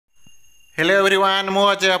Hello everyone मु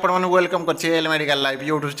अजय आपण welcome कर मेडिकल लाइव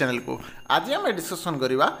यूट्यूब चैनल को। आज आम डिस्कसन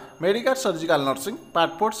करवा medical surgical nursing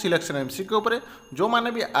part 4 selection MCQ उपर जो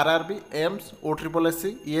माने भी RRB AIIMS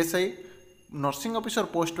ओSSSC ESI nursing officer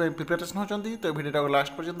post में प्रिपरेशन होती। तो वीडियो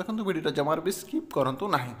लास्ट पर्यंत देखो, वीडियो जमार भी स्किप करूँ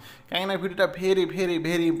ना कहीं वीडियो भेरी भेरी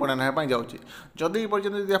भेरी इंपोर्टेंट होगा जाऊँगी। जदि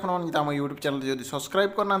पर्यटन आप यूट्यूब चैनल जब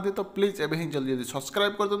सब्सक्राइब करना तो प्लीज एवं जल्दी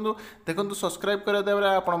सब्सक्राइब कर दिखाँ। देखो सब्सक्राइब कर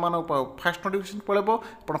आप फास्ट नोटिफिकेशन पड़े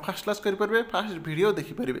आप फास्ट क्लास करेंगे, फास्ट वीडियो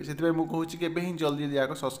देखिपारे से कहूँ कि जल्दी जल्दी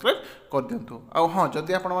आगे सब्सक्राइब कर दिंतु। हाँ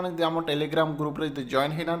जदि आप टेलीग्राम ग्रुप रे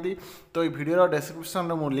जॉइन होना तो ये वीडियो डिस्क्रिप्शन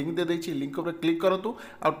में मुझे लिंक दे देती, लिंक पर क्लिक करूँ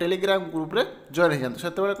और टेलीग्राम ग्रुप जॉइन हो जाते।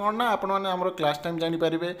 से कौन ना आपने क्लास टाइम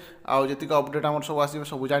जानीपारे आउ जी अपडेट आम सब आस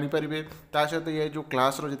सब जानीपारे। ता सहित ये जो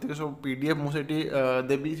क्लास जी सब पीडीएफ मुझे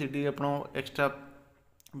देवी से आप एक्सट्रा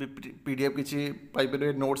पीडीएफ किसी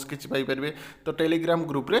पाइपर नोट्स किसी पाइपर। तो टेलीग्राम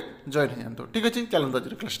ग्रुप रे जॉइन हो जाते। ठीक अच्छे चलते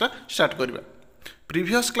आज क्लासटा स्टार्ट करवा।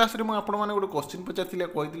 प्रीवियस क्लास रे मुझे गोटे क्वेश्चन पचारि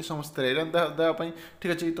कही समस्त देवाई।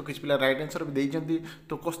 ठीक अच्छे तो किसी पिला राइट आंसर भी देती।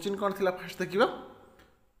 तो क्वेश्चन कौन थी फास्ट देखा,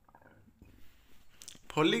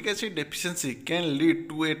 folic acid deficiency can lead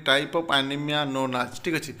to A type of anaemia known as.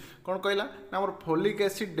 ठीक अच्छे कौन कहला ना आम फॉलिक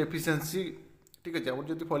एसिड डेफिशिएंसी। ठीक अच्छे आम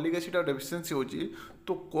जो फॉलिक एसिड डेफिशिएंसी होची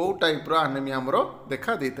तो कौ टाइप एनीमिया आमर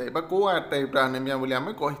देखा देता है कौ टाइप एनीमिया बोली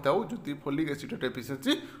आम कही था जो फॉलिक एसिड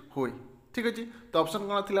डेफिशिएंसी हुए। ठीक अच्छे तो ऑप्शन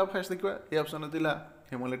कौन थी फास्ट देखा, ए ऑप्शन थी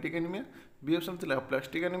हेमोलाइटिक एनीमिया, बी ऑप्शन थी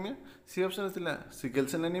प्लास्टिक एनीमिया, सी ऑप्शन थी sickle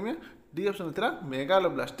cell anaemia, D option थी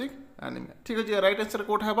मेगालोब्लास्टिक एनीमिया। ठीक अच्छे राइट आंसर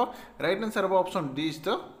कौट हम, राइट आंसर हम option D is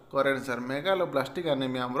the correct answer megaloblastic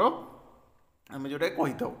anaemia आमर आम जोटा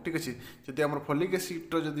कही था। ठीक अच्छे जदि आम फॉलिक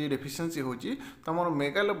एसिड जदि डेफिशिएंसी होची तो आम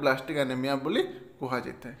मेगालोब्लास्टिक एनीमिया बोली कह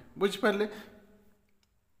जाए। बुझिपारे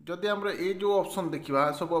जदि आम ये जो ऑप्शन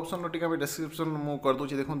देखा सब ऑप्शन टी डिस्क्रिप्शन मुझे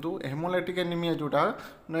करदे। देखो हेमोलाइटिक एनीमिया जोटा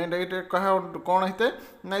कह कौन होता है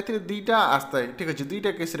ना ये दुईटा आसता है। ठीक अच्छे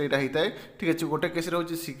दुईटा केस होता है। ठीक अच्छे गोटे केस हूँ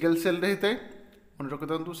सिकल सेल होता है, मन रखी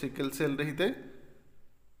था सिकल सेल होता है।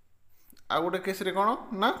 आ गोटे केस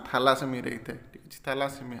कौन ना थैलासेमिया होता है। ठीक अच्छे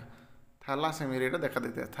थैलासेमिया थैलासेमिया देखा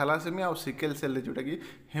देता है। थैलासेमिया और सिकल सेल जोटा कि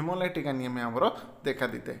हेमोलाइटिक एनीमिया आमर देखा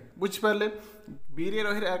देता है। बुझिपारे बी रे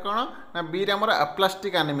रही कौन ना बी रे आमर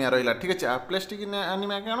अप्लास्टिक एनीमिया रहा। ठीक अच्छे अप्लास्टिक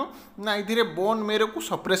एनीमिया कौन ना ये बोन मेरो को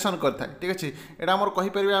सप्रेसन करता है। ठीक अच्छे यहाँ आम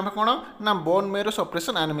कहीपर आम कौन ना बोन मेरो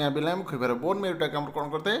सप्रेसन एनीमिया बेले आम कहीपर बोन मेरोटा आम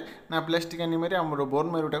कौन करता है ना प्लास्टिक एनीमिया आम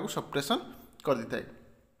बोन मेरोटा को सप्रेसन कर देता है।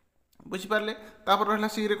 बुझिपारे तापर रहा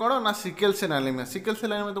सी रे कौन ना sickle cell anaemia. Sickle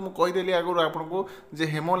cell anaemia तो मुझे कहीदेली आगुरी आपको जे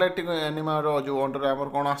हेमोलाइटिक एनीमिया जो अंडर आम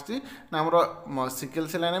कौन आम सिकल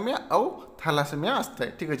सेल एनीमिया आउ थैलासेमिया आसता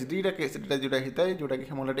है। ठीक अच्छे दुईटा केस जोटा होता है जोटा कि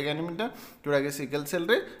हेमोलाइटिक एनीमिया जोटा कि सिकल सेल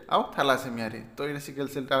रे आउ थैलासेमिया रे। तो ये सिकल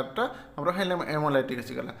सेलटा आम हेमोलाइटिक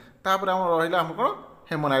आसीगला। तापर आम रहा आम कौन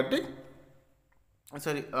हेमोलाइटिक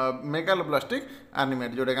सॉरी मेगालोब्लास्टिक एनीमिया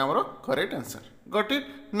जोटा कि आम correct answer. Got it.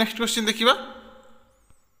 Next question देखिबा,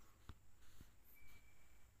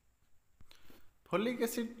 folic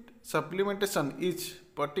acid supplementation is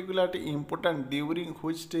particularly important during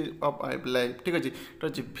which stage of life. ठीक अच्छे तो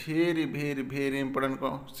अच्छे भेरी भेरी भेरी इंपोर्टेंट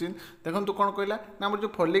क्वेश्चन। देखो तो कौन कहला ना आम जो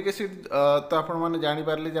फॉलिक एसिड तो आप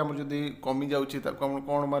जानीपारे आम जब कमी जाऊँगी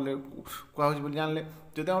कौन माने कहुँ जानले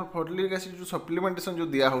जब आम फॉलिक एसिड जो सप्लीमेंटेशन जो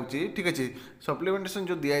दिया होची। ठीक अच्छे सप्लीमेंटेशन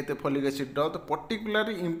जो दिया होता है फॉलिक एसिड तो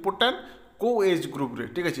पर्टिकुलरली इम्पोर्टेंट को एज ग्रुप रे।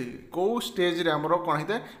 ठीक अच्छे कौ स्टेज रे आमर कौन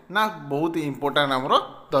होता है ना बहुत इंपोर्टेंट आमर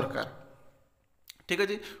दरकार। ठीक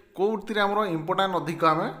अच्छे कौन आम इंपोर्टां अधिक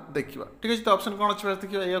आम देखा। ठीक अच्छे तो ऑप्शन कौन अच्छे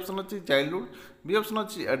देखिए, ए ऑप्शन अच्छी चाइल्डहुड, बी ऑप्शन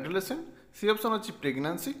अच्छी एडोलेसेंट, सी ऑप्शन अच्छी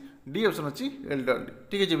प्रेगनेंसी, डी ऑप्शन अच्छी एल्डरली।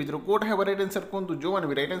 ठीक है भितर कौट है राइट आंसर कहूँ। जो मैंने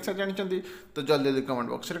भी राइट आंसर जानते तो जल्दी जल्दी कमेंट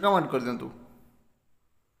बॉक्स में कमेंट कर दिंतु।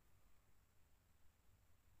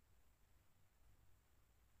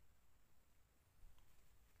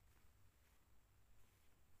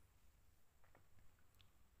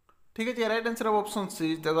 ठीक है right answer of option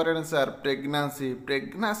see the correct answer pregnancy.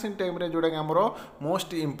 Pregnancy time रे जोटा कि आमर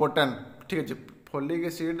मोस्ट इंपोर्टेंट। ठीक अच्छे फॉलिक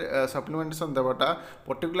एसिड सप्लीमेंटेशन देवाटा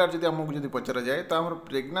पर्टिकुलर जब आमको जब पचरा जाए तो आम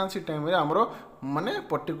प्रेगनेंसी टाइम रे आमर माने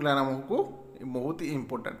पर्टिकुलर आमको बहुत ही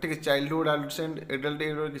इंपोर्टेंट। ठीक है चाइल्डहुड एडोलेसेंट एडल्ट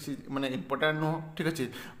किसी माने इंपोर्टेंट नुह। ठीक अच्छे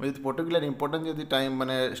जब पर्टिकुलर इंपोर्टेंट जब टाइम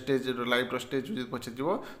माने स्टेज लाइफ स्टेज जो पचार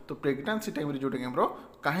जीव तो प्रेगनेंसी टाइम जोटा कि आमर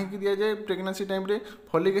कहीं दि जाए प्रेगनेंसी टाइम रे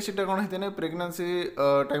फॉलिक एसिड कौन होता है प्रेगनेंसी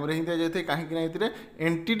टाइम रे ही दि जाए कहीं ना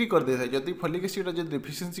एंटीडी कर दे था। जब फॉलिक एसिड जो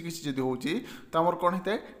डेफिशिएंसी किसी जो होची तो आमर कौन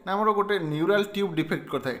होता है ना आमर गोटे न्यूरल ट्यूब डिफेक्ट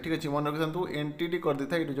करता है। ठीक अच्छे मन रखी था एंटीडी कर दे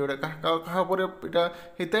था जोटा क्या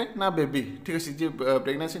होता है ना बेबी। ठीक अच्छे जी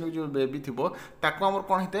प्रेगनेंसी जो बेबी थी ताको आमर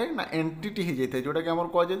कौन होता है ना एंटीटी हो जाए जोटा कि आमर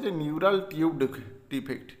कह जाए न्यूरल ट्यूब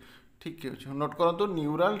डिफेक्ट। ठीक है नोट करूँ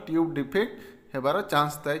न्यूराल ट्यूब डिफेक्ट हेबार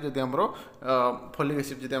चान्स थाए जदि आमर फोलिक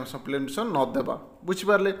एसिड जदि सप्लीमेंटेशन न देबा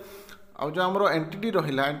बुझिपारे आ जो आमर एंटीटी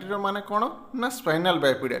रहा एंटीटी माने कौन ना स्पाइनाल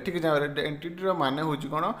बायोपिडा ठीक है एंटीटी माने हूँ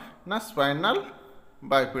कौन ना स्पाइनाल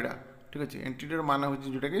बायोपिडा ठीक अच्छे एंटीटी माने हूँ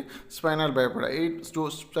जोटा कि स्पाइनाल बायोपिडा ये जो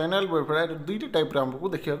स्पाइनाल बायोपिडा दुईटा टाइप आमको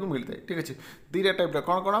देखा मिलता है ठीक अच्छे दुईटा टाइप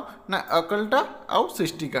कौन कौन ना अकल्टा आउ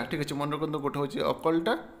सिस्टिका ठीक अच्छे मन रखते गोटे हूँ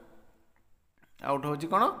अकल्टा आउट हूँ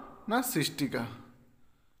कौन ना सिस्टिका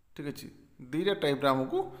ठीक अच्छे दुईटा टाइप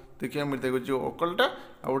आमको देखा मिलता है जो अकल्टा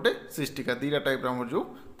आ गोटे सिस्टिका दुईटा टाइप आम जो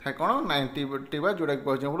थाए कौन ना एंटीबॉडी जोटा कि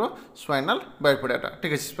कहे स्पाइनाल बायोपिडाटा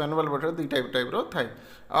ठीक है स्पाइनाल बायोपिडा दुई टाइप थाए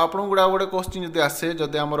आप गोटे गोटे क्वेश्चन जब आसे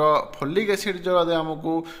जब आमर फोलिक एसिड जो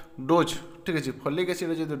आमको डोज ठीक है फोलिक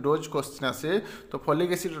एसिड जो डोज क्वेश्चन आसे तो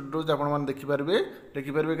फोलिक एसिड डोज आप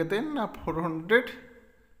देखिपारे के ना 400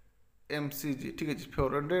 mcg ठीक है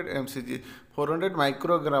 400 mcg 400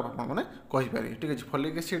 माइक्रोग्राम आपने कहीपर ठीक है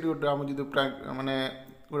फोलिक एसिड गोटे आम जो माने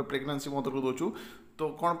गोटे प्रेगनेंसी मत दूचु तो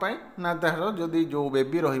कौन पाए ना तार जदि जो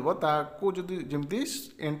बेबी रही जमी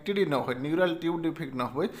एंटीडी न हो न्यूराल ट्यूब डिफेक्ट न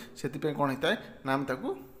हो से कौन होता है ना आम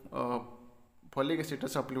ताकू फोलिक एसिड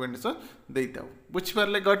सप्लीमेंटेशन दे था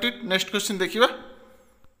बुझिपारे गट इट नेक्स्ट क्वेश्चन देखिए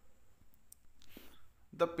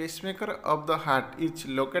the pacemaker of the heart is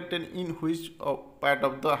located in which part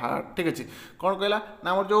of the heart ठीक अच्छे कौन कहला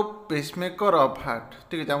ना आम जो पेसमेकर ऑफ हार्ट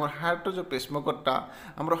ठीक है आम हार्ट जो पेसमेकरटा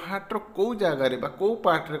आम हार्टर कौ जगार कौ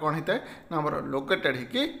पार्ट कौन होता है ना आम लोकेटेड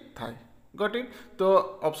होके थाए गट इट तो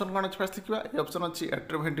ऑप्शन कौन अच्छे फास्ट देखा ए ऑप्शन अच्छी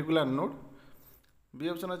एट्रोवेंट्रिकुलर नोड बी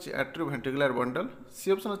ऑप्शन अच्छी एट्रोवेंट्रिकुलर बंडल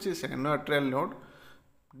सी ऑप्शन अच्छी साइनोआर्टेरियल नोड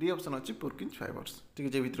डी ऑप्शन अच्छी पुरकिंज फाइबर्स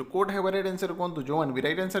ठीक है भर कोड है राइट आंसर कहतु जो मैंने भी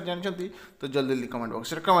राइट आंसर जानते तो जल्दी जल्दी कमेंट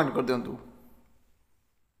बॉक्स में कमेंट कर दिंतु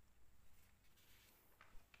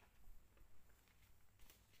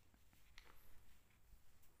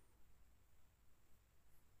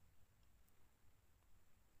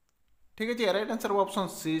ठीक है right answer option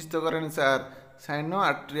C is the correct answer cyano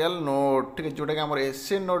arterial node ठीक है जोटा कि आम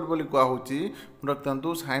एसएन नोड बोली कहूँ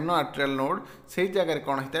रखता साइनो आर्टेरियल नोड से जगह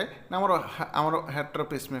कौन होता है ना आमर हार्टर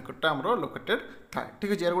पेसमेकरटा आम लोकेटेड थाए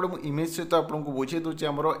ठीक है यार गोटे इमेज सहित आपको बुझे दूसरी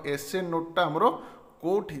आमर एसएन नोडटा आमर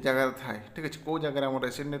कौट जगार थाए ठीक है कौ जगह आम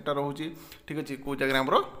एसएन नोडटा रोचे ठीक अच्छे कौ जगह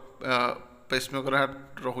आमर पेसमेकर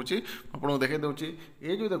हार्ट रोचे आपको देखे दूसरी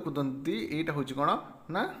ये जो देखुंत यहाँ हूँ कौन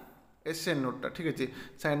ना एसएन नोडटा ठीक अच्छे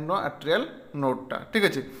साइनो आर्टेरियल नोडटा ठीक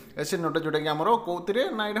अच्छे एसएन नोडटा जोटा कि आमर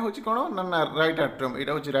कौन ना यहाँ हूँ कौन ना राइट आर्ट्रियम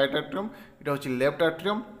यहाँ हूँ राइट आर्ट्रियम यहाँ हूँ लेफ्ट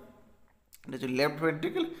आर्ट्रियम ये लेफ्ट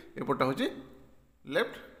वेंट्रिकल एपटा हूँ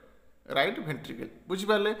left right ventricle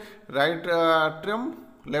बुझिपारे right atrium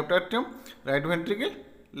left atrium right ventricle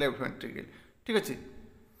left ventricle ठीक अच्छे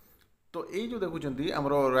तो ये जो देखुं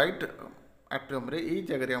आमर राइट आर्ट्रियम यही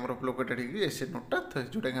जगह आम लोकेटेड एसएन नोडटा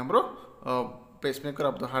जोटा कि आमर पेसमेकर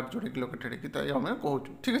ऑफ द हार्ट जोटा कि लोकेटेड आम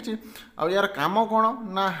कहूँ ठीक अच्छे आ यार काम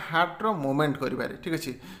कौन ना हार्टर मुवमेंट करें ठीक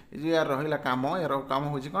अच्छे ये यार रहा काम यार काम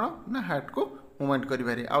हूँ कौन ना हार्ट को मुवमेंट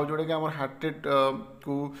करें आउ जोटा कि आम हार्ट रेट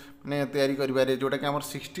को मैंने तैयारी करें जोटा कि आम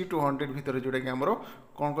 60 to 100 भितर जोटा कि आम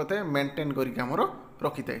कौन करता है मेंटेन करके आम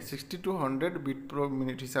रखी था 60 to 100 बीट पर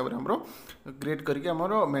मिनिट हिसाब से आम ग्रेड करके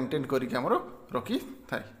आम मेंटेन करके आम रखी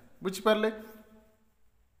था बुझिपारे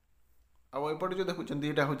आउपटे जो देखुं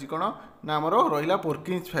यहाँ हूँ कौन ना आमर रहा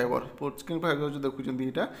पुरकिंज फाइबर जो देखुं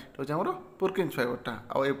यहाँ हूँ आमर पुरकिंज फाइबरटा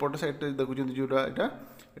आउपट साइड देखुं जोटा यहाँ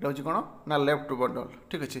हूँ कौन ना लेफ्ट बंडल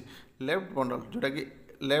ठीक अच्छे लेफ्ट बंडल जोटा कि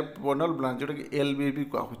लेफ्ट बंडल ब्रांच जोटा कि एलबीबी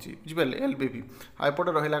कहूँ बुझिपारे एलबीबी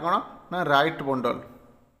आउपटे रहा कौन ना राइट बंडल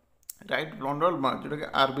ब्रांच जोटा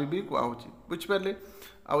कि आरबीबी कहूँ बुझिपारे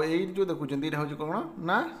आई जो देखुं यहाँ हूँ कौन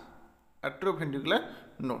ना एट्रोवेंट्रिकुलर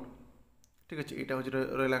नोड ठीक अच्छे यहाँ हूँ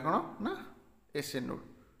रहा कौन ना SN node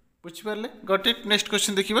बुझिपारे got it next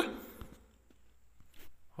question देखिए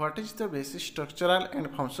what is the basic structural and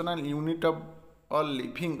functional unit of a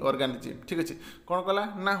living organism ठीक अच्छे कौन कहला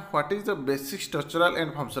ना what is the basic structural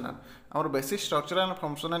and functional आम basic structural and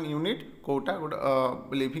functional unit कौटा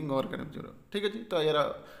गोटे लिविंग ऑर्गेनिज्म ठीक अच्छे तो यार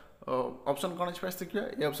ऑप्शन कौन अच्छे फास्ट देखिए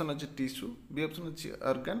ए ऑप्शन अच्छे टिश्यू बी ऑप्शन अच्छे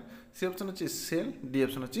ऑर्गन सी ऑप्शन अच्छे सेल डी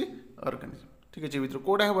ऑप्शन अच्छे ऑर्गेनिज्म ठीक है भर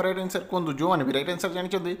कौटा है राइट आंसर कहतु जो मैंने भी राइट आंसर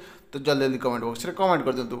जानते तो जल्दी जल्दी कमेंट बॉक्स में कमेंट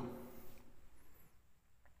कर दिंतु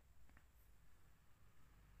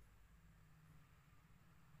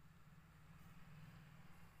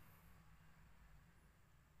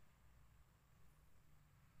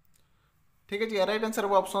ठीक है right answer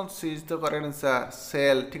option C is the correct answer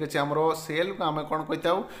cell ठीक अच्छे आमर सेल को आम कौन कही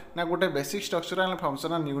था ना गोटे basic structural and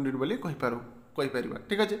functional unit बोली कही पारू कहीपर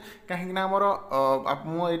ठीक अच्छे कहीं आमर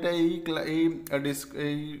मुझे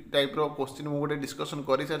टाइप्र क्वेश्चन मुझे डिस्कसन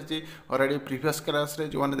कर सारी अलरेडी प्रीवियस क्लास रे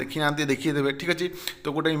जो मैंने देखी ना देखीदे ठीक अच्छे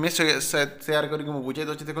तो गोटे इमेज सेयार करके मुझे बुझे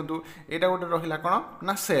दूसरी देखो यहाँ गोटे रहा कौन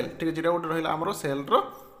ना सेल ठीक अच्छे गोटे रहा आमर सेल्र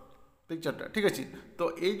पिक्चरटा ठीक अच्छे तो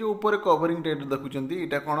ये जो ऊपर कवरिंग टेट देखुं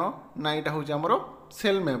यहाँ कौन ना यहाँ हूँ आमर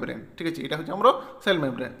सेल मेम्ब्रेन ठीक अच्छे यहाँ हूँ आमर सेल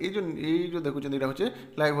मेम्ब्रेन ये जो देखुं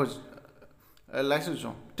यहाँ हूँ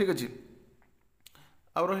लाइसोसोम ठीक अच्छे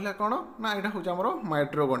आउ रहा कौन ना यहाँ हूँ आमर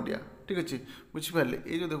माइट्रोकॉन्ड्रिया ठीक अच्छे बुझिपारे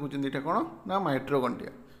ये जो देखुं यहाँ कौन ना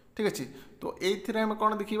माइट्रोकॉन्ड्रिया ठीक अच्छे तो ये आम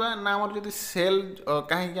कौन देखा ना आमर जो सेल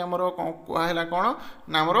कहीं आमर कहला कौन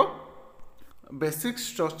ना आमर basic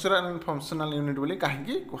structural and functional unit बोली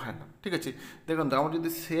कहीं कहला ठीक अच्छे देखो आम जो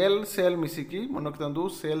सेल सेल मिसिकी मन रखता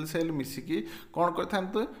सेल सेल मिसिकी कौन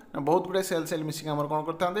करते बहुत गुड़ाए सेल सेल मिसिकी आम कौन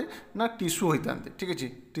करते ना टिश्यू होता ठीक अच्छे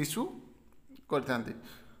टिश्यू करते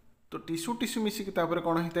तो टिश्यू टिश्यू मिसिकी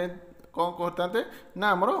कौन होता है कौन करते ना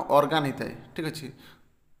आमर ऑर्गन होता है ठीक अच्छे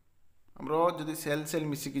आमर जदि सेल सेल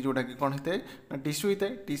मिसिकी जोटा कि कौन होता है ना टिश्यू होता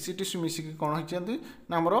है टिश्यू टिश्यू मिसिकी कौन होती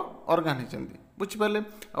ना आमर ऑर्गन होती बुझिपारे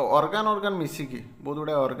ऑर्गन ऑर्गन मिसिकी बहुत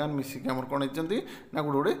गुड़ा ऑर्गन मिसिकी आमर कौन होती ना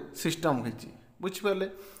गोटे गोटे सिस्टम होती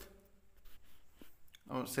बुझिपारे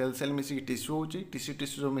सेल सेल मिसिकी टिश्यू हो टिश्यू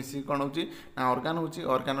टिश्यू मिसिकी कौन होती ना ऑर्गन होती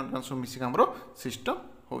ऑर्गन ऑर्गन सब मिसिकी आमर सिस्टम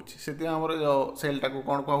होती आमर सेलटा को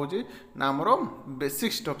कौन कहूँ ना आमर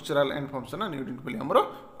basic structural and functional unit बोली आमर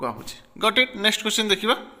कहूँ गॉट इट नेक्स्ट क्वेश्चन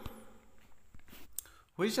देखिबा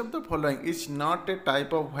which of the following is not a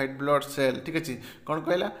type of white blood cell ठीक अच्छे कौन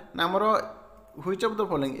कहला ना आमर व्हिच ऑफ द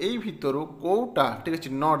फॉलोइंग यही भितर कोटा ठीक अच्छे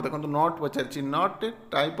नॉट देखो not Pachar not a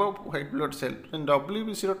type of white blood cell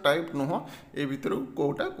WBC type नुह ये भितर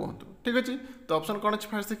कोटा कहतु ठीक अच्छे तो ऑप्शन कौन अच्छे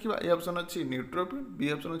फास्ट देखा ए ऑप्शन अच्छी न्यूट्रोफिल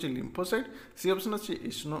बी ऑप्शन अच्छी लिम्फोसाइट सी ऑप्शन अच्छी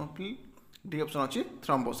इस्नोफिल डी ऑप्शन अच्छी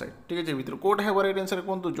थ्रोम्बोसाइट ठीक है भितर कोटा है राइट आंसर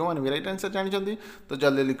कहतु जो मैंने भी राइट आंसर जानते तो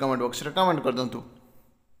जल्दी जल्दी कमेंट बॉक्स में कमेंट कर दिंतु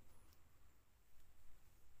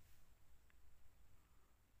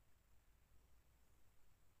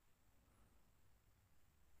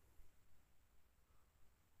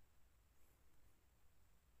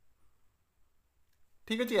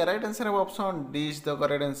ठीक अच्छे राइट आंसर है option D is the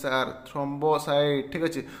correct answer thrombocyte ठीक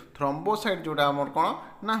अच्छे थ्रोम्बोसाइट जोटा आमर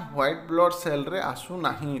कौन ना व्हाइट ब्लड सेल रे आसू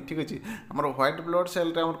नहीं ठीक अच्छे आमर व्हाइट ब्लड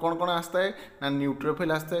सेल रे आमर कौन कौन आसता है ना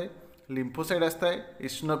न्यूट्रोफिल आसता है लिम्फोसाइट आसता है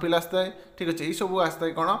इस्नोफिल आसता है ठीक अच्छे ये सब आसता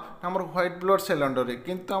है कौन आमर व्हाइट ब्लड सेल अंडर रे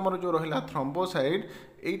किंतु आमर जो रहा थ्रोम्बोसाइट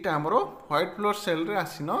यहीटा आमर व्हाइट ब्लड सेल रे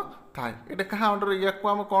आसी न थाए ये क्या अंडर या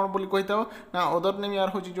आम कौन बोली कही था ना अदर नेम यार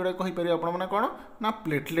हूँ जोड़ा कहीपर आपने कौन ना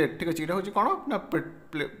प्लेटलेट ठीक अच्छे यहाँ हूँ कौन ना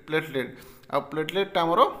प्लेटलेट आ प्लेटलेट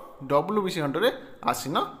आमर डब्ल्यूबीसी अंडर आसी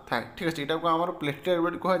न थाए ठीक अच्छे यहाँ को आम प्लेटलेट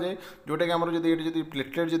बोली कहुए जोटा कि आमर जब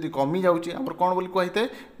प्लेटलेट जब कमी जाऊँगी आमर कौन बोली कही था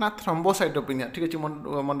ना थ्रोम्बोसाइटोपिनिया ठीक अच्छे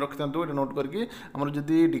मन रखि था ये नोट करके आमर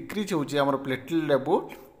जब डिक्रिज होची आमर प्लेटलेट लेवल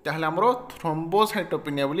ताहले आमर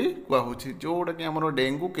थ्रोम्बोसाइटोपिनिया बोली कहूँ जोटा कि आमर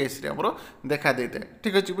डेंगू केस रे आमर देखा देता है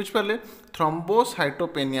ठीक अच्छे बुझिपारे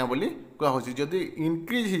थ्रोम्बोसाइटोपेनिया बोली कहूँ जदि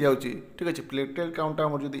इनक्रीज हो जाऊँगी ठीक अच्छे प्लेटलेट काउंट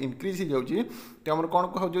आमर जब इनक्रीज हो जाऊँगी तो आमर कौन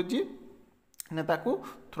कहूँ ना ताकू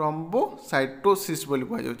थ्रोम्बोसाइटोसिस बोली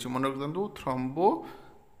कहु मन रखु थ्रोम्बोसाइटोसिस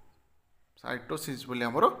बोली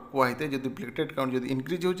आमर कहते जब प्लेटलेट काउंट जब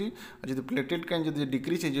इनक्रीज होती जब प्लेटलेट काउंट जब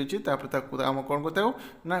डिक्रीज हो जाए आम कौन कहता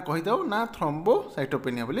ना कही था ना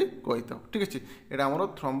थ्रोम्बोसाइटोपेनिया बोली कही था ठीक अच्छे यहाँ आमर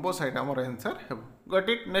थ्रोम्बोसाइट आमर आंसर है गॉट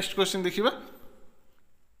इट नेक्स्ट क्वेश्चन देखिबा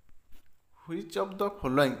which of the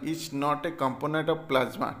following is not a component of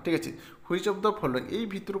plasma ठीक अच्छे व्हिच ऑफ द फॉलोइंग ये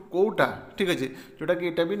भितर कोटा ठीक अच्छे जोटा कि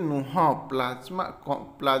यहाँ भी नुह प्लाज्मा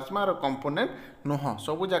प्लाज्मार कंपोनेंट नुह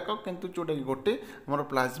सब जाक किंतु जोटा कि गोटे आम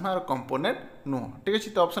प्लाज्मार कंपोनेंट नुह ठीक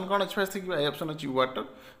अच्छे तो ऑप्शन कौन अच्छे देखिए ए ऑप्शन अच्छी वाटर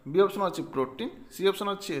बी ऑप्शन अच्छी प्रोटीन सी ऑप्शन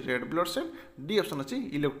अच्छी red blood cell D option अच्छी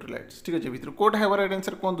इलेक्ट्रोलाइट्स ठीक अच्छे भितर कोटा है राइट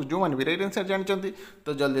आंसर कहतु जो मैंने भी राइट आंसर जानते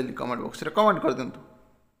तो जल्दी जल्दी कमेंट बॉक्स में कमेंट कर दिंतु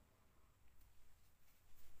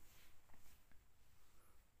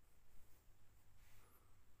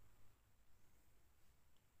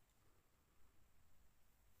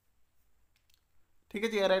ठीक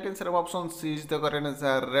है right answer option C is the correct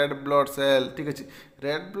answer red blood cell ठीक अच्छे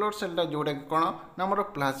रेड ब्लड सेलटा जोटा कि कौन ना आम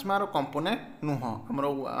प्लाज्मार कंपोनेंट नुह आम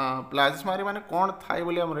प्लाज्मा माने कौन थाए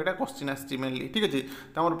बोली आम यहाँ क्वेश्चन आसी मेनली ठीक अच्छे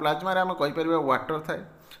तो आम प्लाज्मा आम कहीपर वाटर थाए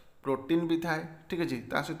प्रोटीन भी थाए ठीक अच्छे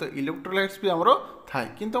सहित इलेक्ट्रोलाइट्स भी आमर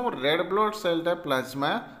थाए किंतु आम रेड ब्लड सेलटा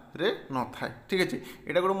प्लाज्मा रे न थाए ठीक अच्छे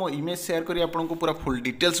यहाँ गोटे मो इमेज सेयार करी आपको पूरा फुल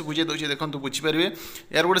डिटेल्स बुझे दूसरे देखो बुझीपारे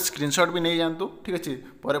यार गोटे स्क्रीनशॉट भी नहीं जातु ठीक अच्छे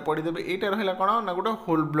पर पढ़ीदेवे यहाँ रहा कौन ना गोटे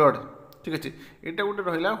होल ब्लड ठीक अच्छे यहाँ गोटे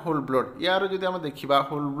रहा होल ब्लड यार जब आम देखा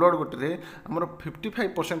होल ब्लड गोटे आमर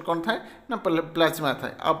 55% कौन थाए ना प्लाज्मा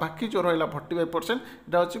थाए आ बाकी जो रहा 45%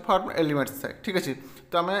 यहाँ हूँ फॉर्म एलिमेंट्स थाए ठीक अच्छे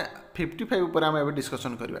तो आम 55 उपर आम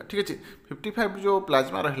डिस्कसन करवा ठीक अच्छे 55 जो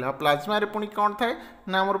प्लाज्मा रहा प्लाज्मा पुणी कौन थाए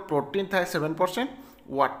ना आमर प्रोटीन थाए 7%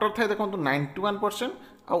 वाटर थाए देखो 91%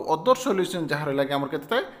 आउ अदर सॉल्यूशन जहाँ रहा कि आमर के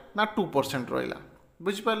थाए ना 2% रहा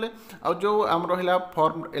बुझिपारे आउ जो आम रहा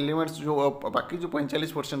फॉर्म एलिमेंट्स जो बाकी जो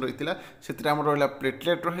 45% रही से आम रहा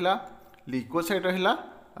प्लेटलेट रहा लिकोसाइट रहा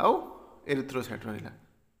आउ एरिथ्रोसाइट रहा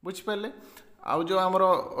बुझिपारे आउ जो आमर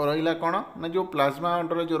रहा कौन ना जो प्लाज्मा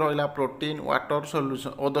अंडर जो रहा protein water solution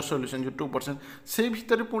other solution जो 2% से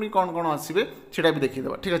भितर पुणी कौन कौन आसवे सेटा भी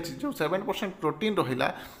देखीदे ठीक अच्छे जो 7% प्रोटीन रहा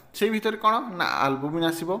से भितर कौन ना आल्बुमिन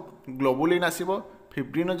आसो ग्लोबुलिन आसो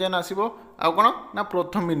फिब्रिनोजेन आसो आउ कौन ना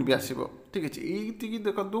प्रोथमिन भी आसो ठीक अच्छे ये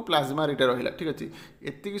देखो प्लाज्मा यहाँ रहा ठीक अच्छे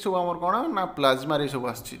ये सब आमर कौन ना प्लाज्मा सब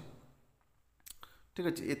आस ठीक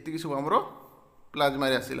अच्छे ये सब आमर प्लाज्मा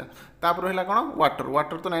आसला तापर रहा कौन वाटर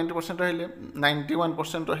वाटर तो 90% रही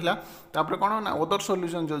 91% रहा तापर कौन ना अदर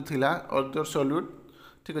सॉल्यूशन जो थी अदर सॉल्यूट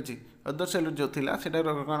ठीक अच्छे अदर सॉल्यूट जो थी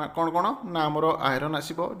कौन कौन ना आमर आयरन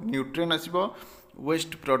आसो न्यूट्रिएंट आसो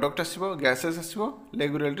वेस्ट प्रोडक्ट आसो गैसेस आसो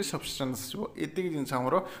रेगुलेटरी सब्सटेंस आसो ये जिनस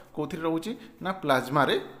आमर कौन रोचे ना प्लाज्मा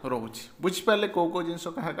रोचे बुझिपारे कौ कौ जिन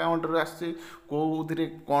क्या क्या अंडर आसी कौन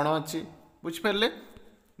कौन अच्छी बुझिपारे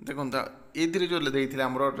देखो ये जो देते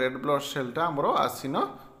आम रेड ब्लड सेलटा आमर आसी न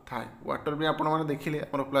थाए वाटर भी आपण मैंने देखिले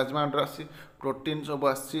आम प्लाज्मा अंडर आसी प्रोटीन सब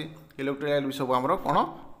आसी इलेक्ट्रोलाइट भी सब आमर कौन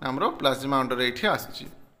आमर प्लाज्मा अंडर ये आसी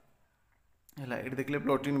है ये देखिले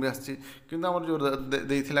प्रोटीन भी आसी किंतु आमर जो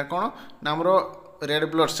देता कौन ना आमर रेड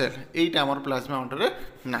ब्लड सेल यहीटा आमर प्लाज्मा अंडर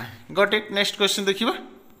ना गट इट नेक्स्ट क्वेश्चन देखिबा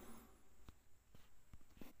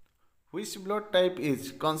Which blood type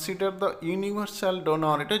is considered the universal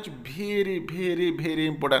donor? It is very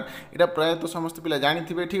important. इटा प्राय तो समस्त पिला जानी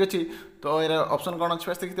थी ठीक अच्छे तो यार ऑप्शन कौन अच्छे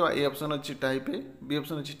फास्ट देखिए ए ऑप्शन अच्छी टाइप ए बी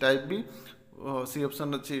ऑप्शन अच्छी टाइप बी सी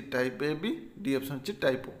ऑप्शन अच्छी type A B D option अच्छी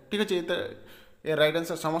टाइप ओ ठीक अच्छे ये राइट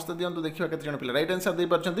आंसर समस्त दियंतु देखिबा केते जण पिला राइट आंसर दे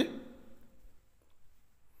परछंती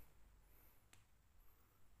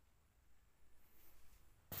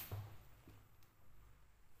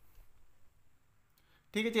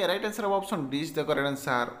ठीक है right answer of option D is the correct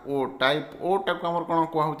answer O type आमर कौन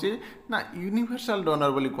कहूँ ना यूनिवर्सल डोनर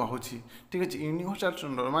बोली कहूँ ठीक है यूनिवर्सल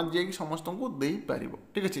डोनर मान जे कि समस्त को दे पार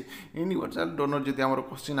ठीक अच्छे यूनिवर्सल डोनर जब आम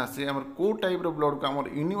क्वेश्चन आसे आम कौ टाइप ब्लड को आम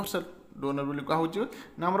यूनिवर्सल डोनर बोली कहूँ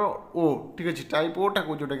ना आमर ओ ठीक अच्छे टाइप ओ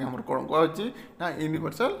टाक जोटा कि आम कौन कहूँ ना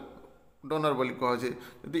यूनिवर्सल डोनर बोली कहूँ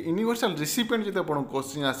जब यूनिवर्सल रिसिपिएंट जब आप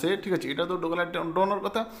क्वेश्चन आसे ठीक अच्छे यहाँ तो गला डोनर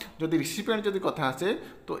कथा जब रिसिपिएंट जब कथा आसे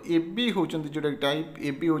तो ए बी होती जोटा टाइप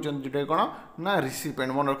ए बी होती जोटा कौन ना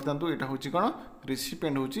रिसिपिएंट मन रखि था यहाँ हूँ कौन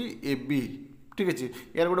रिसिपिएंट हूँ ए बी ठीक अच्छे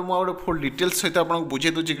यार गोटे मुझे फुल डिटेल्स सहित आपको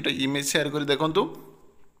बुझे दूसरी गोटे इमेज सेयार कर देखूँ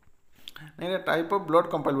टाइप ऑफ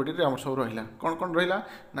ब्लड कंपाटिबिलिटी आम सब रहा कौन कौन रहा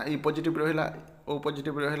ना ई पॉजिटिव रहा ओ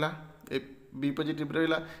पॉजिटिव रहा बी पॉजिटिव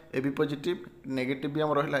रहा ए बी पॉजिटिव नेगेटिव भी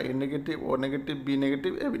आम रहा ए negative O negative B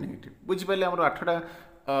negative A B negative बुझिपारे आम 8टा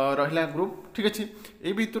रहा ग्रुप ठीक अच्छे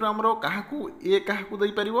ये भितर आमर क्या ए क्या दे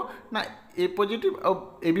पार ना ए पॉजिटिव आउ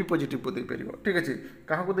ए बी पॉजिटिव को दे पार ठीक अच्छे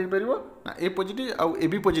क्या दे पार ना ए पॉजिटिव आउ ए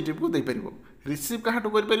बी पॉजिटिव को दे पार रिसीव क्या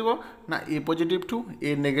कर ना ए positive to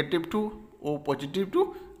A negative two O positive to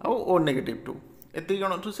आउ ओ नेगेटिव टू एत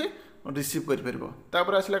जन से रिसीव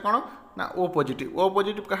कर आसला कौन ना ओ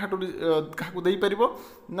पॉजिटिव क्या दे पार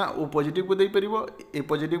ना ओ पॉजिटिव को दे पार ए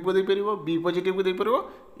पॉजिटिव को दे पार बी पॉजिटिव को दे पार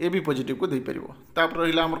ए बी पॉजिटिव को दे पार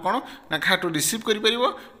रहा आमर कौन ना क्या रिसीव कर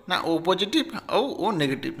ना ओ पॉजिटिव आउ ओ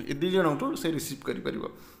नेगेटिव ये दी जन से रिसीव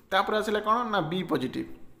कर आसला कौन ना बी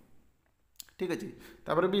पॉजिटिव ठीक अच्छे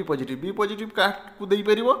तापर बी पॉजिटिव क्या दे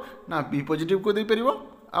पार ना बी पॉजिटिव को दे पार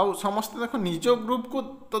आउ समस्त देख निज ग्रुप को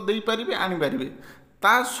तो दे पारे आनीपारे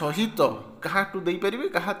ता सहित क्या दे पारे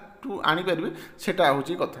क्या आनीपारे सेटा हूँ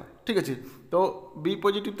कथा ठीक अच्छे तो बी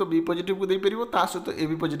पॉजिटिव को दे पार ता सहित ए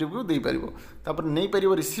बी पॉजिटिव को दे पार नहीं पार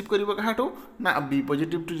रिसीव कर क्या ना बी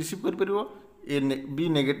पॉजिटिव टू रिसीव कर A B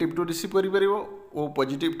negative to receive कर ओ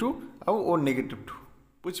पॉजिटिव टू आउ ओ नेगेटिव टू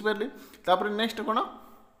बुझिपारे तापर नेक्स्ट कौन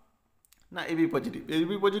ना A B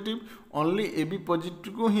positive only A B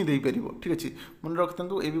positive को ही दे पार ठीक अच्छे मन रखता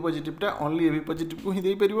A B पॉजिटिवटा only A B positive को ही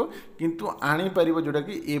दे पार किंतु आनी पार जोटा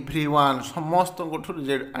कि एवरीवन समस्त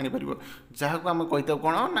आनीपर जहाँ को आम कही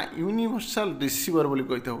कौन ना यूनिवर्सल रिसीवर बोली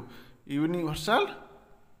कही यूनिवर्सल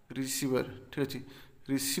रिसीवर ठीक अच्छे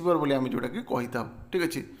रिसीवर बोली आम जोटा कि कही ठीक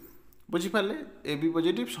अच्छे बुझिपारे ए बी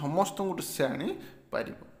पॉजिटिव समस्त को से आनी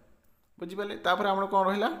पार बुझिपारे तापर आम कौन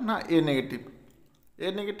रहा ना ए नेगेटिव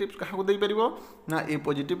ए नेगेटिव क्या दे पार ना ए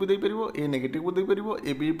positive they par A negative they par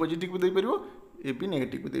A B positive they par A B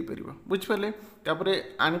negative दे पार बुझिपारे तापर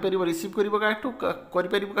आनीपर रिसीव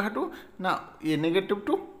कर ना ए negative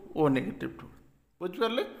two O negative to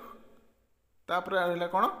बुझिपारे तापर रहा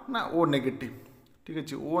कौन ना ओ नेगेटिव ठीक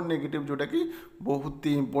अच्छे ओ नेगेटिव जोटा कि बहुत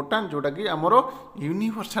ही इंपोर्टाट जोटा कि आमर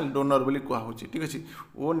यूनिवर्सल डोनर बोली कहूँ ठीक अच्छे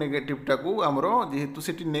ओ नेगेटिवटा को आमर जेहेतु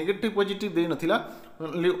से नेगेटिव पॉजिटिव दे नथिला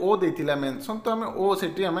ओ देथिला मेंशन तो आम ओ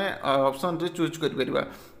से आम ऑप्शन रे चूज कर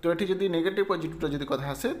तो ये जब नेगेटिव पॉजिटिव जब कथा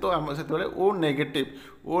आसे तो आम से ओ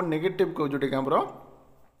नेगेटिव को जोटा कि आमर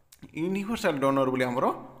यूनिवर्सल डोनर बोली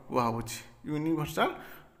आमर कहूँ यूनिवर्सल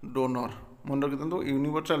डोनर मन रखिथु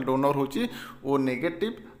यूनिवर्सल डोनर हूँ ओ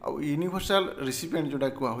नेगेटिव आउ यूनिवर्सल रिसिपिएंट जोटा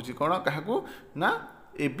कहूँ कौन क्या ना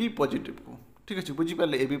ए बी पॉजिटिव को ठीक अच्छे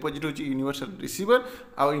बुझिपारे ए बी पॉजिटिव हूँ यूनिवर्सल रिसीवर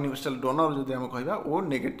आउ यूनिवर्सल डोनर जो आम कह ओ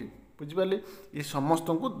नेगेटिव बुझिपारे ये समस्त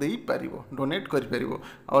को दे पार डोनेट कर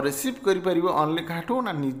और रिसीव कर ओनली क्या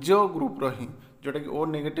ना निज ग्रुप रही जोटा कि ओ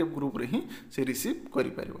नेगेटिव ग्रुप रे ही से रिसीव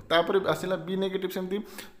कर आसला बी नेगेटिव सेमती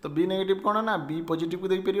तो बी नेगेटिव कौन ना बी पॉजिटिव को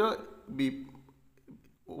दे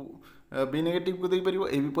बी नेगेटिव को दे पार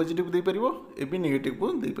A B positive they par A B negative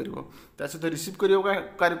को दे पार सहित रिसीव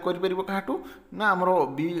कर ना आमर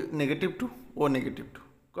B negative two O negative to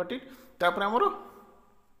got it तापर आमर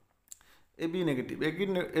ए बी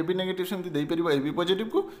नेगेटिव सेमती दे पार ए बी पॉजिटिव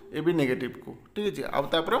को ए बी नेगेटिव को ठीक अच्छे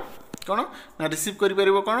आपर कौन ना रिसीव कर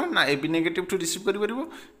कौन ना A B negative to receive कर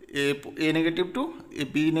ए negative to A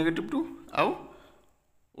B negative to आउ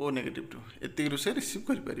ओ नेगेटिव टू एतिक से रिसीव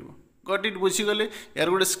कर गट इट बुझीगले यार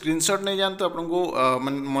गोटे स्क्रीनशॉट नहीं जातु आपको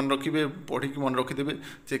मन रखिए पढ़ी मन रखिदेवे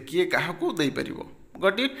जे किए क्या दे पार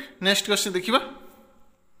गट इट नेक्स्ट क्वेश्चन देखा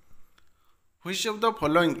which of the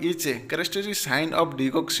following is a characteristic sign of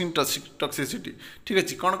digoxin toxicity ठीक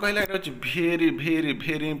अच्छे कौन कहला भेरी भेरी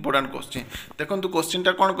भेरी इंपोर्टेंट क्वेश्चन देखो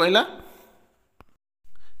क्वेश्चन कौन कहला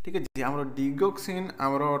ठीक है आम डिगॉक्सिन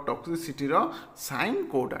आमर टॉक्सिसिटी साइन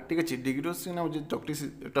कोटा ठीक अच्छे डिगॉक्सिन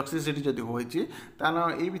टॉक्सिसिटी जब होती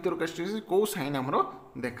ये भर कैरेक्टरिस्टिक कौ साइन आमर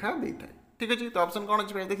देखा दे था ठीक अच्छे तो ऑप्शन कौन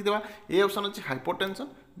अच्छे देखीद ए ऑप्शन अच्छी हाइपोटेंशन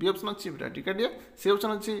बी ऑप्शन अच्छी ब्राडिकार्डिया सी ऑप्शन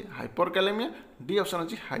अच्छी हाइपरकालेमिया डी ऑप्शन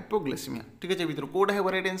अच्छी हाइपोग्लाइसेमिया ठीक है भर कौटा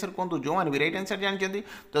है राइट आंसर कहतु जो मैंने भी राइट आंसर जानते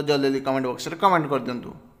तो जल्दी जल्दी कमेंट बॉक्स में कमेंट कर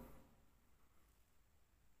दिंतु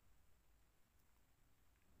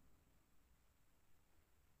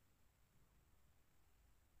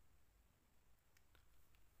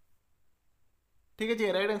ठीक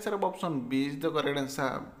है right answer of option B is the correct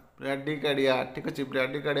answer ब्राडिकार्डिया ठीक अच्छे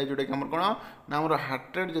ब्राडिकार्डिया जोटा कि कौन ना आम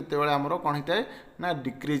हार्ट रेट जिते बड़े आमर कौन होता है ना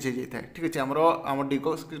डिक्रिज हो जाए ठीक अच्छे आम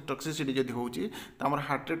डिगॉक्सिन टॉक्सिसिटी जब हो तो आम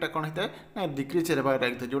हार्ट रेटा कौन होता है ना डिक्रिज होगा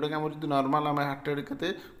लगी जोटा कि आम जो नॉर्मल आम हार्ट रेट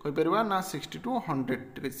के ना 60 to 100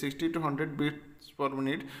 ठीक है 60 to 100 बीट्स पर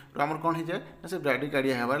मिनिट आम कौन हो जाए ना से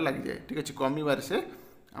ब्राडिकार्डिया होबार लगी जाए ठीक अच्छे कमिबार से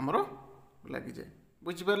आमर लगी जाए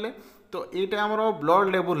बुझिपारे तो यहाँ आम ब्लड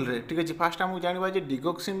लेवल रे ठीक अच्छे फास्ट आमको जाना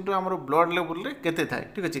डिगॉक्सिन आम ब्लड लेवल रे केते थाए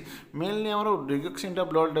ठीक अच्छे मेनली आम डिगॉक्सिन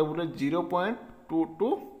ब्लड लेवल 0.22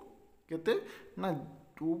 केते ना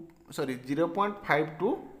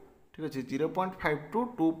 0.52 ठीक अच्छे 0.52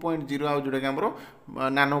 2.0 आ जोटा कि आम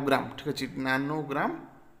नानोग्राम ठीक अच्छे नानोग्राम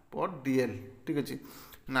पर डीएल ठीक अच्छे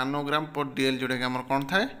नानोग्राम पर डीएल जोटा कि आम कौन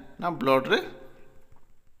थाए ना ब्लड रे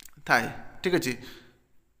थाए ठीक अच्छे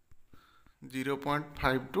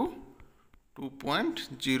 0.52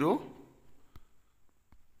 2.0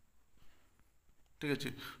 ठीक अच्छे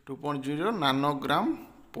 2.0 नानोग्राम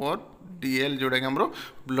पर डीएल जोटा कि आम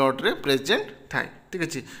ब्लड रे प्रेजेंट थाए ठीक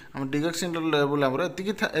अच्छे आम डिगॉक्सिन लेवल आम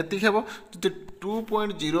एति हम जो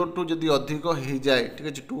 2.02 जदि अधिक हो जाए ठीक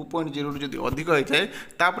अच्छे 2.02 जदि अधिक हो जाए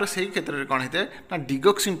तापर से क्षेत्र में कौन होता है ना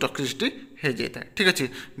डिगॉक्सिन टॉक्सिसिटी हो जाता है ठीक अच्छे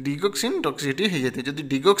डिगॉक्सिन टॉक्सिसिटी हो जाता है जदि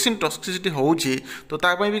डिगॉक्सिन टॉक्सिसिटी होउछि तो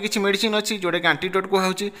तापाई भी किसी मेडिसिन अच्छी जोटा कि एंटीडोट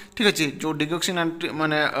कहूँ ठीक अच्छे जो डिगॉक्सिन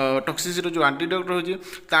माने टॉक्सिसिटी जो एंटीडोट रोचे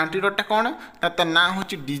तो एंटीडोटा कौन तार ना हूँ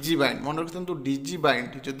डीजी बाइंड मन रखिथु डीजी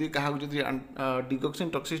बाइंड जदि क्या डिगॉक्सिन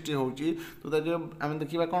टॉक्सिसिटी होउछि तो आम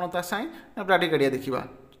देखा कौन ता साइन ना ब्राडिकार्डिया देखा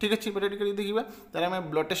ठीक अच्छे ब्राडिकार्डिया देखा तार आम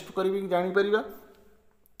ब्लड टेस्ट कर जापर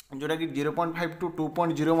जोटा कि 0.5 to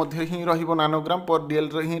 2.0 मध्य ही नानोग्राम पर डीएल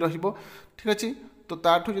ही ठीक अच्छे तो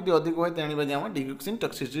ताठू जब अधिक हुए जाना जे आम डिगॉक्सिन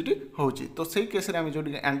टॉक्सिसिटी होची तो सही केस रे आम जो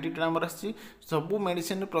एंटीडोट आमर आसी सब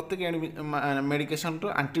मेडिसिन प्रत्येक मेडिकेशन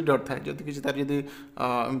एंटीडोट थाए जब किसी तार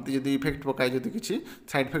एमती जब इफेक्ट पकाए जब किसी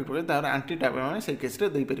साइड इफेक्ट पकाए तार एंटीडोट मैंने से केस रे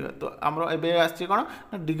दे पार तो आम एवं आसी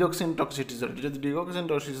कौन डिगॉक्सिन टॉक्सिसिटी जब डिगॉक्सिन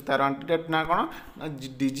टॉक्सिसिटी तार एंटीडोट ना कौन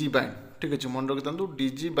डीजी बाइंड ठीक अच्छे मन रखिथु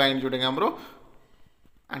डीजी बाइंड जोटा कि आम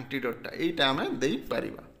एंटीडोटा यहीटा आम दे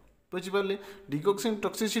पार बुझिपारे डिगॉक्सिन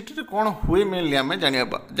टॉक्सिसिटी कौन हुए मेनली आम जाना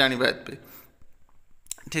पे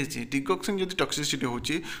ठीक अच्छे डिकक्शन जब टॉक्सिसिटी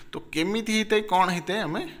होची तो केमिति होता है कौन होता है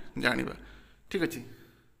आम जाना ठीक अच्छे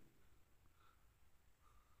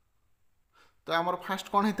तो आमर फास्ट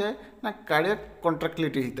कौन होता है ना कार्डियक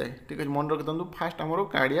कॉन्ट्रैक्टिलिटी होता है ठीक है मन रखिथा फास्ट आमर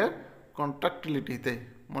कार्डियक कॉन्ट्रैक्टिलिटी होता है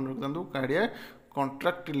मन रखिथा कार्डियक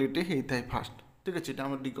कॉन्ट्रैक्टिलिटी होता है फास्ट ठीक अच्छे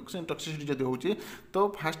आम डिकक्शन टॉक्सिसिटी जब हो तो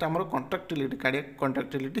फास्ट आमर कॉन्ट्रैक्टिलिटी कार्डियक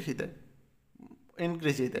कॉन्ट्रैक्टिलिटी होता है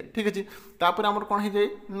इनक्रीज होता है ठीक अच्छे तापर आमर कौन हो जाए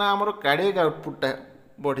ना आमर कार्डियक आउटपुटा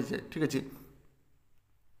बढ़ी जाए ठीक अच्छे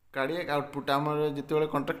कार्डियक आउटपुट आमर जिते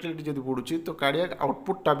कॉन्ट्रैक्टिलिटी जब बढ़ुची तो कार्डियक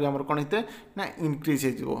आउटपुटा भी आमर कौन होता है ना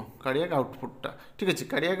इनक्रीज हो कार्डियक आउटपुटा ठीक अच्छे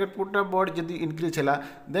कार्डियक आउटपुटा बढ़ जब इनक्रीज है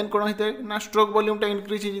देन कौन होता है ना स्ट्रोक वॉल्यूमटा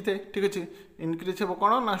इनक्रीज हो जाए ठीक अच्छे इनक्रीज हे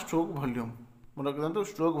कौन ना स्ट्रोक वॉल्यूम मन रखिथा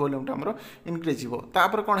स्ट्रोक वॉल्यूमटा आमर इनक्रीज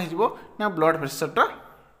होपर कौन हो ना ब्लड प्रेशरटा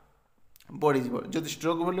बढ़ी जब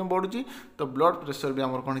स्ट्रोक वॉल्यूम बढ़ुची तो ब्लड प्रेशर भी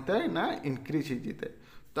आमर कौन होता है ना इनक्रीज हो जाए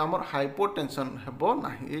तो आमर हाइपोटेंशन हेबो ना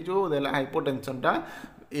ये जो देला हाइपोटेंशनटा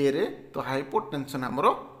ए रे तो हाइपोटेंशन आमर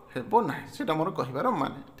हेबो ना सेटा मोर कहिबार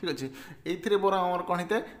माने ठीक अच्छे ये बोरा आमर कौन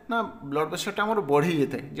होता है ना ब्लड प्रेशरटा आमर बढ़ी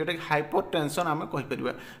जाए जोटा कि हाइपोटेंशन आम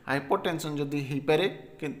कहीपर हाइपोटेंशन जदि हो पारे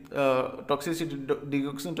टॉक्सिसिटी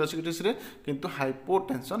डिकक्शन टॉक्सिसिटी किंतु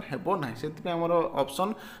हाइपोटेंशन हेबो ना से आमर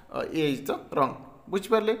option A is the wrong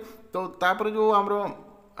बुझिपारे तो तापर जो आमर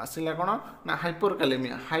आसला कौन ना हाइपर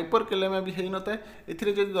कैलेमिया भी हो न था ए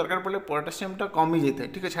दरकार पड़े पोटासियमटा कमी जाए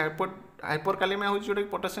ठीक है हाइपर कैलेमिया हो जोटा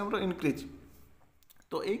पोटासियम इनक्रीज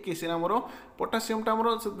तो ये केस आमर पोटासियमटा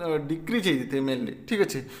आमर डिक्रीज हो जाए मेनली ठीक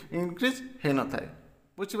अच्छे इनक्रीज हो न था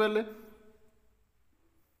बुझिपारे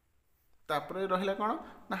तापर रहा कौन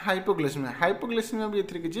ना हाइपोग्लाइसेमिया भी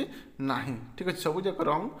ए किसी ना ठीक अच्छे सब जाक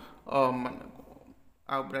रंग मान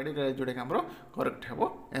जोटा आमर correct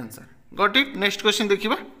hey answer got it next question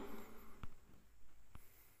देखिबा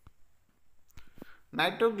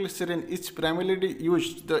nitroglycerine is primarily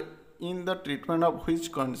used in the treatment of which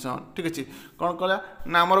condition ठीक अच्छे कौन कहला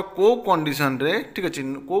ना आमर को कंडीशन रे ठीक अच्छे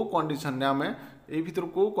को कंडीशन रे आमे ए भितर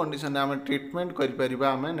को कंडीशन आम ट्रीटमेंट करें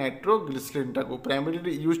आम नाइट्रोग्लिसरीनटा को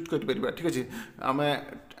प्राइमरीली यूज कर ठीक अच्छे आम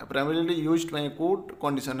प्राइमरीली यूज को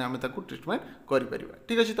कंडीशन आम ट्रीटमेंट करें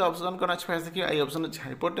ठीक अच्छे तो ऑप्शन कौन अच्छे फास्ट देखिए आई ऑप्शन अच्छे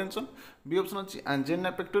हाइपरटेंशन बी ऑप्शन अच्छे एंजाइना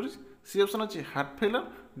पेक्टोरिस सी ऑप्शन अच्छे हार्ट फेलर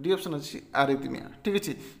डी ऑप्शन अच्छे आरिथमिया ठीक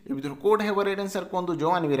अच्छे ये भितर कोड है राइट आंसर कहतु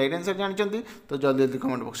जो मैंने भी राइट आंसर जानते तो जल्दी जल्दी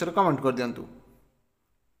कमेंट बॉक्स में कमेंट कर दिंतु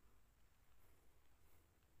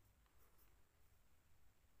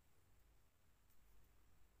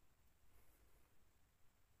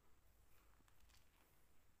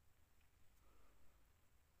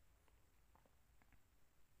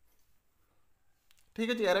ठीक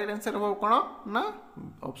है राइट आंसर हम कौन ना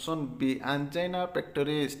ऑप्शन बी एंजाइना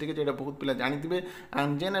पेक्टोरिस ठीक है बहुत पिला जानी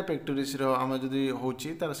एंजाइना पेक्टोरिस आम जदि होर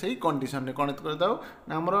से कंडीशन में कौन करदे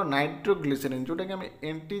ना आम नाइट्रोग्लिसरीन जोटा कि आम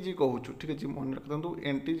एनटीजी कहूँ ठीक है मन रखिथु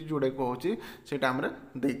एनटीजी जोटा कहूँ से आम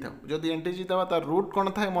देता जदि एनटीजी दवा तार रूट कौन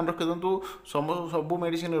था मन रखिथु सब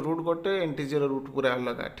मेडिसिन रूट गोटे एनटीजी रूट पूरा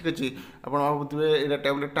अलग ठीक अच्छे आप भावुए यहाँ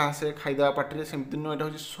टैबलेटा आसे खाईदे पार्टी सेमती नुह यहाँ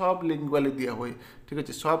हूँ सब लिंगुआली दिया हुए ठीक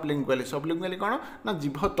अच्छे सब लिंगुआली कौन ना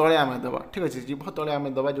जीभ तले आम दवा ठीक अच्छे जीभ तले आम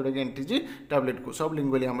दवा जोटा कि एनटीजी टैबलेट को सब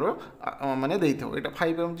लिंगुआली आम माने दे था यहाँ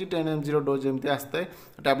 5 mg 10 mg डोज एमती आसता है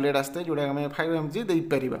टैबलेट आसता है जोटा आम 5 mg दे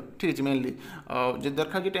पार ठीक अच्छे मेनली जो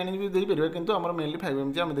दरकार कि 10 mg दे पार कितु आम मेनली 5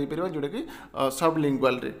 mg आम दे पार जोटा कि सब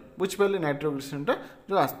लिंगुआल बुझिपारे नाइट्रोग्लिसरीनटा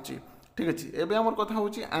जो आसची ठीक अच्छे एवं आम कथा हूँ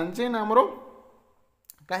एंजाइना आमर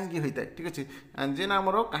कहीं होता है ठीक अच्छे एंजाइना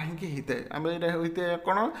आमर कहीं होता है आम होता है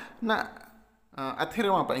कौन ना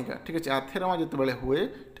आथेरमा पाइका ठीक अच्छे आथेरमा जिते हुए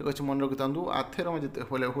ठीक अच्छे मन रखि था आथेरमा जिते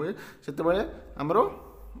हुए से आमर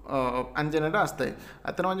एंजाइनाटा आसता है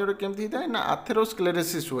आथेरमा जो केमती होता है ना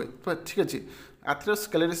आथेरोस्क्लेरोसिस हुए ठीक अच्छे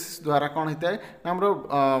आथेरोस्क्लेरोसिस द्वारा कौन होता है ना आमर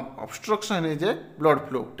ऑब्स्ट्रक्शन हो जाए ब्लड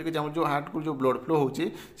फ्लो ठीक है जो हार्ट को जो ब्लड फ्लो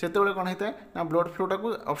होती से कौन होता है ना ब्लड फ्लोटा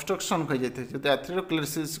को ऑब्स्ट्रक्शन हो जाए जो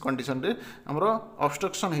आथेरोस्क्लेरोसिस कंडीशन रे आमर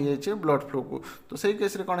ऑब्स्ट्रक्शन हो जाए ब्लड फ्लो को तो सही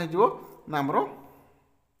केस रे कौन हो ना आमर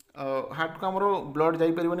हार्ट को आमर ब्लड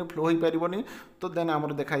जापर फ्लो हो पारनी तो देन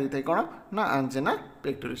आमर देखा जाता है कौन ना एंजाइना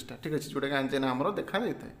पेक्टोरिसटा ठीक अच्छे जोटा कि एंजाइना आमर देखा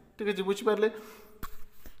जाता है ठीक अच्छे बुझिपारे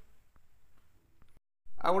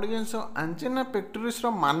आ गोटे जिन एंजाइना पेक्टोरिस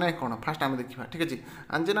माने कौन फास्ट आम देखा ठीक अच्छे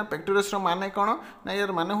एंजाइना पेक्टोरिस माने कौन ना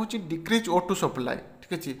यार माने हूँ डिक्रीज O2 सप्लाई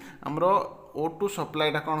ठीक अच्छे आमर O2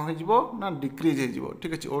 सप्लाईटा कौन हो ना डिक्रीज हो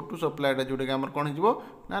ठीक अच्छे O2 सप्लाईटा जोटा कि आमर कौन हो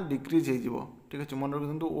ना डिक्रीज हो ठीक अच्छे मन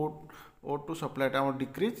रखिथु O2 सप्लाईटा आम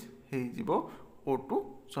डिक्रीज हो O2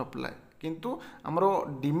 सप्लाई किंतु आमर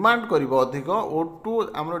डिमांड कर अधिक O2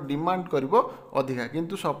 आमर डिमांड कर अधिका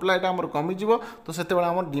किंतु सप्लाईटा आमर कमिज तो से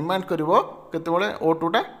आम डिमांड कर केतबेले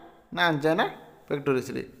O2टा ना एंजाइना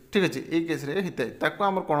पेक्टोरिस ठीक अच्छे ये केस होता है ताको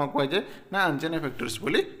आम कौन कहुए ना एंजाइना फैक्टर्स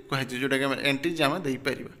बोली कहुए जोटा कि एंटीज आम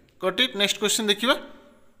देपर गट इट नेक्स्ट क्वेश्चन देखा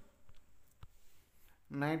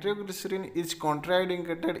nitroglycerine is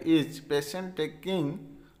contraindicated is patient taking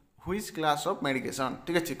which class of medication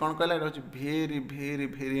ठीक अच्छे कौन कहला ये भेरी भेरी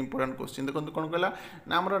भेरी इंपोर्टेंट क्वेश्चन देखो कौन कहला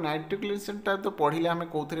ना आम नाइट्रोग्लिसरीन तो पढ़ले आम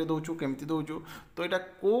कौन दौचु केमती दौचु तो यहाँ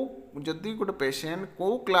को जदि गोटे पेसेंट कौ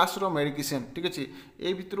क्लास मेडिकेशन ठीक अच्छे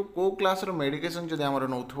ये भितर कौ क्लास मेडिकेशन जब आम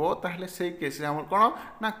नौ ताहले से केस आम कौन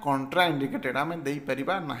ना कंट्रा इंडिकेटेड आम देपर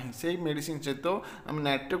ना से मेडिसिन सहित आम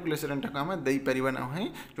नाइट्रोग्लिसरीन टाक आम देपर ना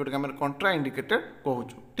जोटा आम कंट्रा इंडिकेटेड कहूँ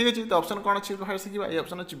ठीक अच्छे तो ऑप्शन कौन अच्छे फास्ट शिखा ये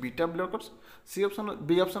ऑप्शन अच्छे beta blockers C option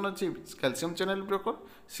B option अच्छे calcium channel blocker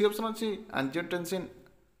C option अच्छे angiotensin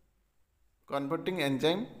converting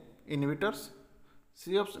enzyme inhibitors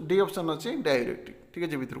C option D option अच्छे डायरेक्टिक ठीक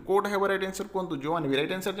है भितर कौटा है राइट आंसर कहतु जो मैंने भी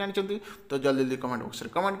राइट आंसर जानते तो जल्दी जल्दी कमेंट बॉक्स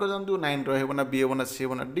में कमेंट कर दिखाँ 9 रहा ना बी हे ना सी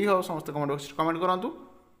हे ना डी हो समस्त कमेंट बॉक्स में कमेंट करूँ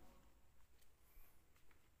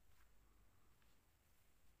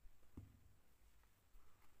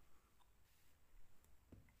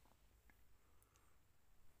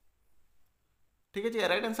ठीक है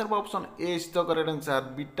right answer option A is the correct answer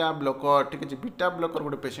beta blocker ठीक है बीटा ब्लॉकर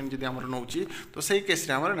गोटे पेशेंट जब आम नौ तो सही केस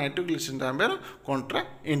नाइट्रोग्लिसरीन आम कंट्रा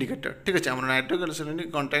इंडिकेटेड ठीक है नाइट्रोग्लिसरीन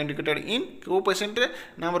कंट्रा इंडिकेटेड इन को पेशेंट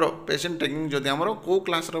ना आम पेशेंट टेकिंग जब आम को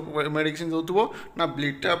क्लास मेडिसिन दौथो ना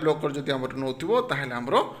बीटा ब्लॉकर जब आम नौ ताहले आम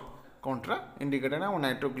कंट्रा इंडिकेटेड आम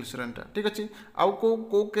नाइट्रोग्लिसरीन ठीक अच्छे आउ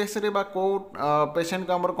को केस को पेशेंट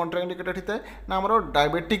को आम कंट्रा इंडिकेटेड होता है ना आम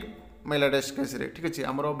डायबिटिक मेलाइटिस केस ठीक अच्छे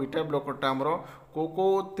आम बीटा ब्लॉकरटा आम को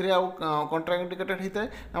कंट्रा इंडिकेटेड होता है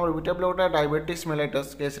आम बीटा ब्लॉकरटा डायबिटिस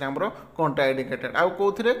मेलाइटिस केस आम कंट्रा इंडिकेटेड आउ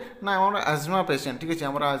कौन ना आम आजमा पेसेंट ठीक अच्छे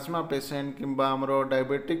आम आजमा पेसेंट कि आम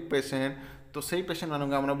डायबिटिक पेसेंट तो सही पेसेंट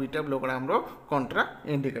मानक आम बीटा ब्लॉकर आम कंट्रा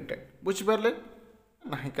इंडिकेटेड बुझिपारे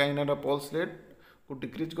ना कहीं पल्स रेट को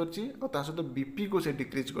डिक्रिज कर सहित बीपी को से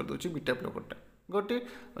डिक्रिज कर दूसरी बीटा ब्लॉकरटा गोटे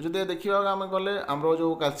जब देखा आम गले आम जो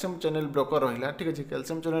कैल्शियम चैनल ब्लॉकर रहा ठीक अच्छे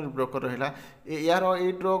कैल्शियम चैनल ब्लॉकर रहा यार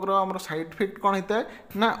ये ड्रग्र आम सैड इफेक्ट कौन होता है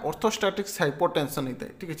ना ऑर्थोस्टैटिक हाइपोटेंशन होता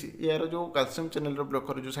है ठीक अच्छे यार जो कैल्शियम चैनल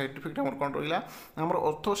ब्लॉकर जो सैड इफेक्ट आम कौन रहा आम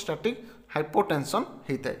ऑर्थोस्टैटिक हाइपोटेंशन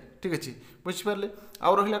होता है ठीक अच्छे बुझिपारे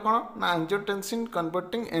आउ रहा कौन ना एंजियोटेंसिन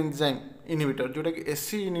कन्वर्टिंग एंजाइम इनहिबिटर जोटा कि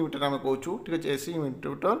एसी इनहिबिटर आम कहूँ ठीक अच्छे एसी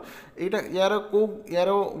इनहिबिटर यहाँ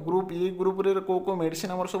यार ग्रुप ये ग्रुप रे को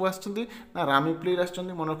मेडिसिन आम सब आसुँच ना रामिप्लिर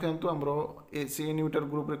आसुँच मन रखिंतु आम एसी इनहिबिटर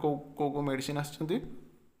ग्रुप रे को मेडिसिन आसुँच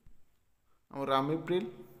रामिप्रिल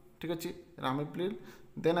ठीक अच्छे रामिप्रिल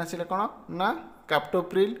देन आसिला कौन ना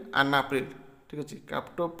कैप्टोप्रिल एनाप्रिल ठीक अच्छे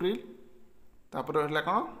कैप्टोप्रिल तापर रहा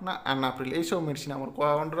कौन ना एनाप्रिल ये सब मेडिसिन आम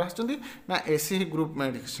अंडर आसुँच एसी ग्रुप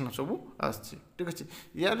मेडिसिन सब आसी ठीक अच्छे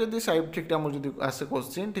यार जब सैड इफेक्ट आम जो आसे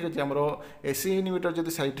क्वेश्चन ठीक अच्छे आम एसी इनहिबिटर जब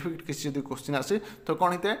सैड इफेक्ट किसी जो क्वेश्चन आसे तो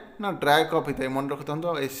कौन होता है ना ड्राए कफ होता है मन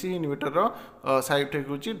रखता एसी इनहिबिटर सैड इफेक्ट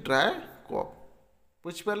हूँ dry cough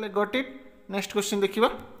बुझिपारे got it next question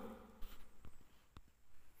देखा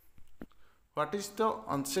what is the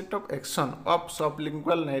onset of action of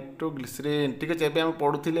sublingual nitroglycerine ठीक है आम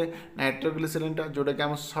पढ़ुले नाइट्रोग्लिसरीन जोटा कि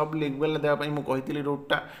आम सबलिंगुअल देवाई मुझे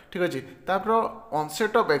रूटा ठीक अच्छे तापर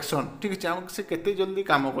ऑनसेट ऑफ एक्शन ठीक अच्छे आम से केते जल्दी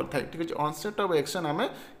काम करता ठीक अच्छे ऑनसेट ऑफ एक्शन आम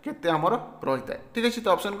केते आमर रही है ठीक अच्छे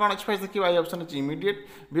तो ऑप्शन कौन अच्छे फास्ट देखिए आई ऑप्शन अच्छे इमीडिएट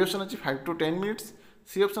बी ऑप्शन अच्छे 5 to 10 मिनट्स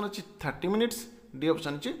सी ऑप्शन अच्छे 30 मिनट्स डी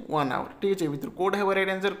ऑप्शन अच्छे 1 आवर ठीक अच्छे भितर कौट है राइट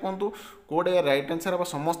आंसर कहतु कौटे राइट आंसर हम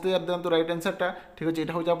समस्त यार दिखाँ राइट आंसरटा ठीक अच्छे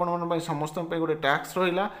यहाँ हूँ आप समस्त गोटे टास्क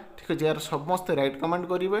रहा ठीक अच्छे यार समस्ते राइट कमेंट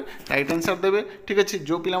करेंगे राइट आंसर देवे ठीक अच्छे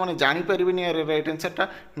जो पिला जानीपर यार राइट आंसरटा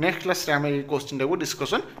नेक्स्ट क्लास आम ये क्वेश्चन को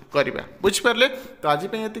डिस्कसन करवा बुझिपारे तो आज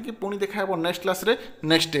ये पुणी देखा नेक्स्ट क्लास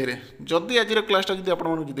नेक्स्ट डे जदि आज क्लासटा जब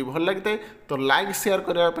आपको भल लगी था तो लाइक शेयर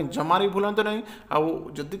करने जमा भी भूलते नहीं आउ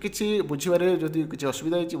जदि किसी बुझे जदि किसी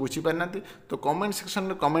असुविधा होती बुझीपार ना तो कमेंट सेक्शन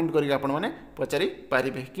में कमेंट करके आपने पचारि पारे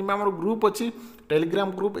कि आम ग्रुप अच्छी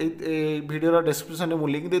टेलीग्राम ग्रुप वीडियो डिस्क्रिप्शन में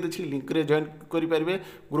लिंक दे देछि लिंक रे जॉइन करेंगे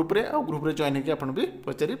ग्रुप रे और ग्रुप रे जॉइन होकर आप भी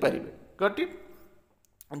पचारि पारे गट इट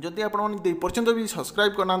जदि आपड़ी पर्यंत भी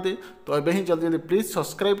सब्सक्राइब करना तो एवं ही जल्दी जल्दी प्लीज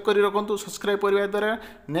सब्सक्राइब कर रखु सब्सक्राइब करने द्वारा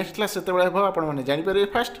नेक्स्ट क्लास से आप जापर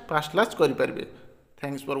फास्ट क्लास करेंगे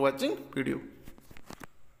थैंक्स फॉर वाचिंग वीडियो।